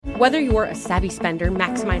Whether you're a savvy spender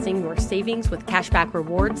maximizing your savings with cashback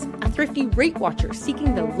rewards, a thrifty rate watcher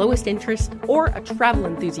seeking the lowest interest, or a travel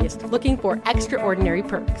enthusiast looking for extraordinary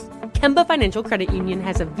perks, Kemba Financial Credit Union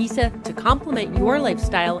has a visa to complement your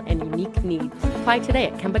lifestyle and unique needs. Apply today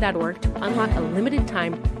at Kemba.org to unlock a limited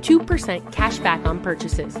time 2% cash back on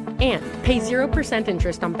purchases and pay 0%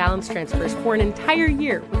 interest on balance transfers for an entire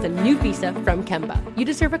year with a new visa from Kemba. You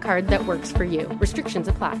deserve a card that works for you. Restrictions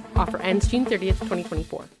apply. Offer ends June 30th,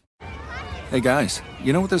 2024. Hey guys,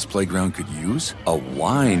 you know what this playground could use? A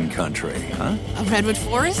wine country, huh? A redwood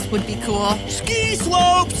forest would be cool. Ski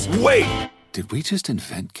slopes! Wait! Did we just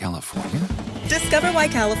invent California? Discover why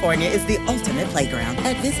California is the ultimate playground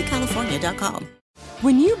at visitcalifornia.com.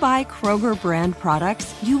 When you buy Kroger brand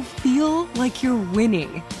products, you feel like you're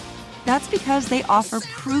winning. That's because they offer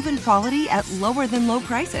proven quality at lower than low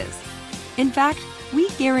prices. In fact, we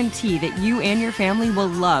guarantee that you and your family will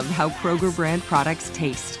love how Kroger brand products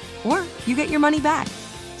taste. Or you get your money back.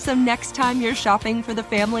 So next time you're shopping for the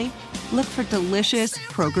family, look for delicious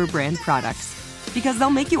Kroger brand products. Because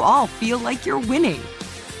they'll make you all feel like you're winning.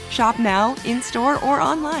 Shop now, in-store, or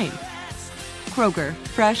online. Kroger,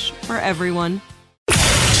 fresh for everyone.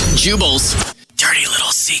 Jubal's dirty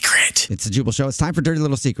little secret. It's the Jubal Show. It's time for Dirty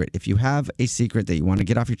Little Secret. If you have a secret that you want to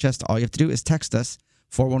get off your chest, all you have to do is text us,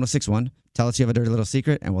 41061. Tell us you have a dirty little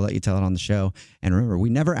secret, and we'll let you tell it on the show. And remember,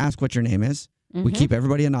 we never ask what your name is. We keep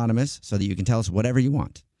everybody anonymous so that you can tell us whatever you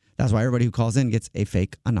want. That's why everybody who calls in gets a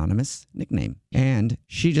fake anonymous nickname. And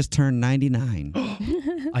she just turned 99.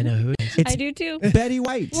 I know who it is. It's I do too. Betty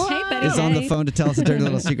White Hey, Betty is on the White. phone to tell us a dirty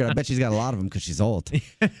little secret. I bet she's got a lot of them because she's old.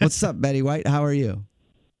 What's up, Betty White? How are you?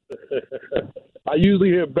 I usually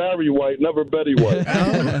hear Barry White, never Betty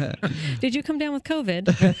White. Did you come down with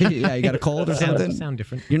COVID? Yeah, you got a cold or something? Sound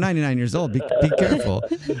different. You're 99 years old. Be careful.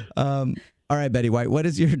 All right, Betty White, what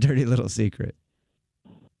is your dirty little secret?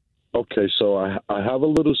 Okay, so I have a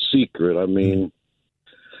little secret. I mean,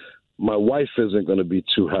 my wife isn't going to be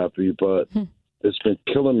too happy, but it's been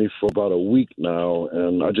killing me for about a week now,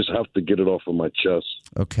 and I just have to get it off of my chest.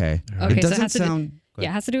 Okay. Okay, It so it doesn't has to do- sound... Yeah,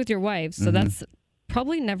 it has to do with your wife. So that's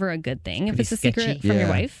probably never a good thing if it's a secret sketchy. from your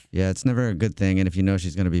wife. Yeah, it's never a good thing. And if you know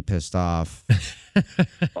she's going to be pissed off,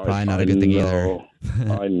 probably I not a good thing know,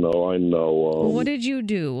 either. I know. Well, what did you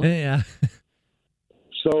do? Yeah.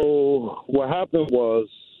 So what happened was,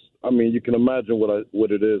 I mean, you can imagine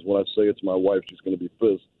what it is when I say it's my wife. She's going to be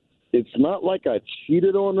pissed. It's not like I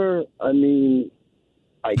cheated on her. I mean,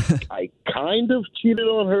 I kind of cheated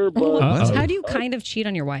on her, but Uh-oh. How do you kind of cheat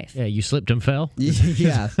on your wife? Yeah, you slipped and fell.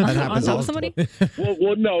 Yeah, that On happens top all of the somebody?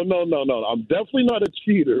 well, no. I'm definitely not a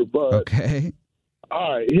cheater, but Okay.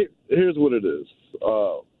 all right. Here's what it is.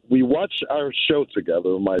 We watch our show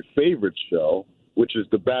together, my favorite show, which is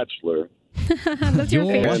The Bachelor. That's your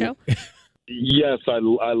favorite And- show? Yes, I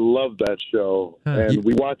love that show, and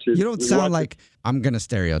we watch it. You don't sound like, I'm going to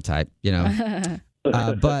stereotype,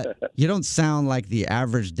 but you don't sound like the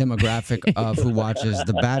average demographic of who watches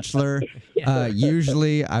The Bachelor.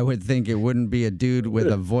 Usually, I would think it wouldn't be a dude with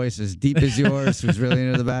a voice as deep as yours who's really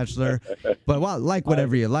into The Bachelor. But like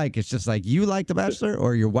whatever you like. It's just like you like The Bachelor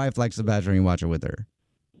or your wife likes The Bachelor and you watch it with her.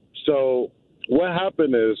 So what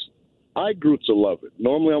happened is I grew to love it.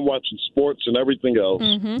 Normally, I'm watching sports and everything else.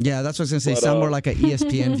 Yeah, that's what I was going to say. But, sound more like an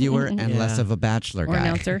ESPN viewer and less of a Bachelor Or guy.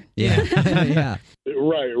 announcer. Yeah. Yeah.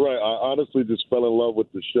 Right. I honestly just fell in love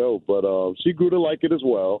with the show, but she grew to like it as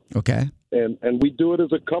well. Okay. And we do it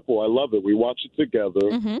as a couple. I love it. We watch it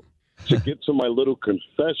together. To get to my little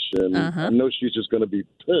confession, I know she's just going to be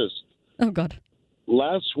pissed. Oh, God.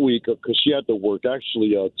 Last week, because she had to work,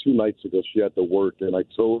 actually 2 nights ago, she had to work, and I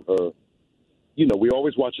told her, we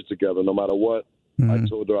always watch it together no matter what. I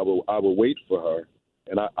told her I will wait for her.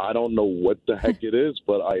 And I don't know what the heck it is,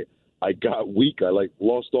 but I got weak. I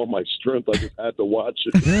lost all my strength. I just had to watch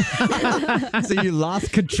it. So you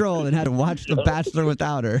lost control and had to watch The Bachelor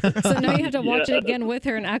without her. So now you have to watch it again with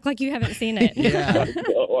her and act like you haven't seen it. Yeah. I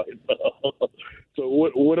know. So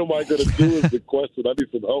what am I going to do is the question. I need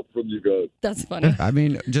some help from you guys. That's funny. I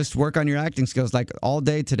mean, just work on your acting skills like all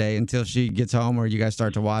day today until she gets home or you guys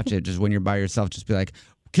start to watch it. Just when you're by yourself, just be like,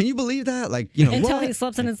 can you believe that? Until what? he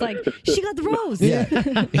slips and it's like, she got the rose. Yeah.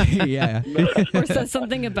 Yeah. Or says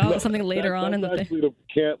something about something later on in the thing. Actually,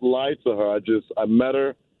 can't lie to her. I met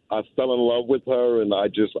her. I fell in love with her, and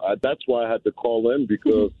that's why I had to call in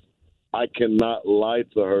because I cannot lie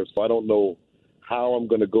to her. So I don't know how I'm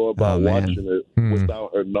going to go about watching it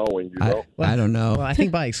without her knowing, I don't know. Well, I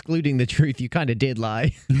think by excluding the truth, you kind of did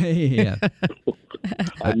lie. Yeah.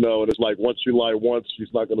 I know, and it's like once you lie once, she's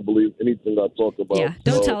not going to believe anything I talk about. Yeah,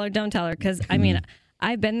 don't tell her, because, I mean,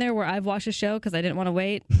 I've been there where I've watched a show because I didn't want to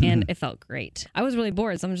wait, and it felt great. I was really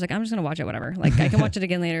bored, so I'm just like, I'm just going to watch it, whatever. Like, I can watch it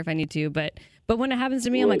again later if I need to, but when it happens to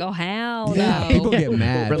me, I'm like, oh, hell no. Yeah, people get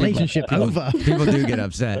mad. Relationship over. People do get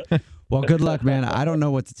upset. Well, good luck, man. I don't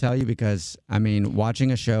know what to tell you because, I mean,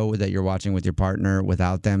 watching a show that you're watching with your partner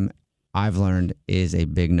without them, I've learned is a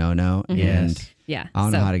big no-no. And yeah, I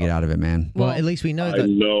don't know how to get out of it, man. Well, at least we know that. I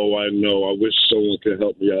know. I wish someone could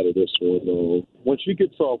help me out of this one. When she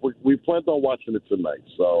gets off, we planned on watching it tonight.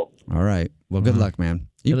 So. All right. Well, good luck, man.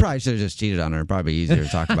 You probably should have just cheated on her. Probably easier to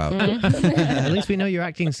talk about. At least we know your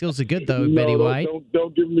acting skills are good, though, Betty White.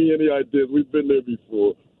 Don't give me any ideas. We've been there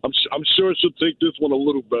before. I'm sure she'll take this one a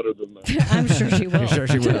little better than that. I'm sure she will. You're sure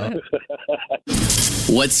she will.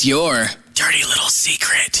 What's your dirty little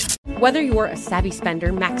secret? Whether you're a savvy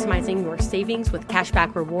spender maximizing your savings with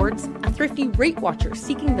cashback rewards, a thrifty rate watcher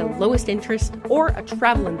seeking the lowest interest, or a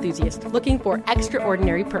travel enthusiast looking for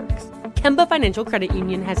extraordinary perks, Kemba Financial Credit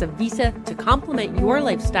Union has a visa to complement your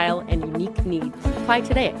lifestyle and unique needs. Apply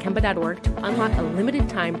today at Kemba.org to unlock a limited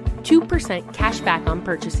time 2% cash back on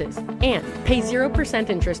purchases and pay 0%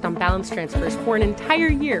 interest on balance transfers for an entire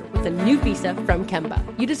year with a new visa from Kemba.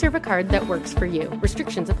 You deserve a card that works for you.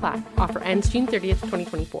 Restrictions apply. Offer ends June 30th,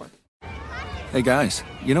 2024. Hey guys,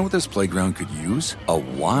 you know what this playground could use? A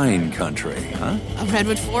wine country, huh? A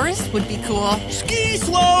redwood forest would be cool. Ski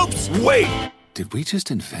slopes! Wait! Did we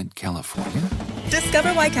just invent California?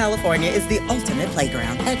 Discover why California is the ultimate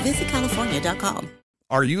playground at visitcalifornia.com.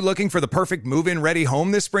 Are you looking for the perfect move-in ready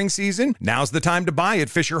home this spring season? Now's the time to buy at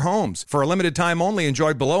Fisher Homes. For a limited time only,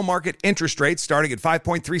 enjoy below-market interest rates starting at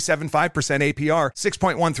 5.375% APR,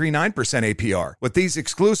 6.139% APR. With these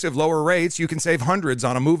exclusive lower rates, you can save hundreds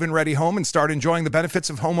on a move-in ready home and start enjoying the benefits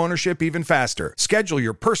of homeownership even faster. Schedule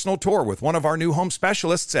your personal tour with one of our new home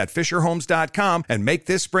specialists at FisherHomes.com and make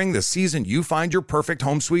this spring the season you find your perfect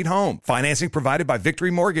home sweet home. Financing provided by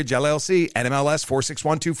Victory Mortgage, LLC, NMLS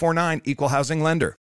 461249, Equal Housing Lender.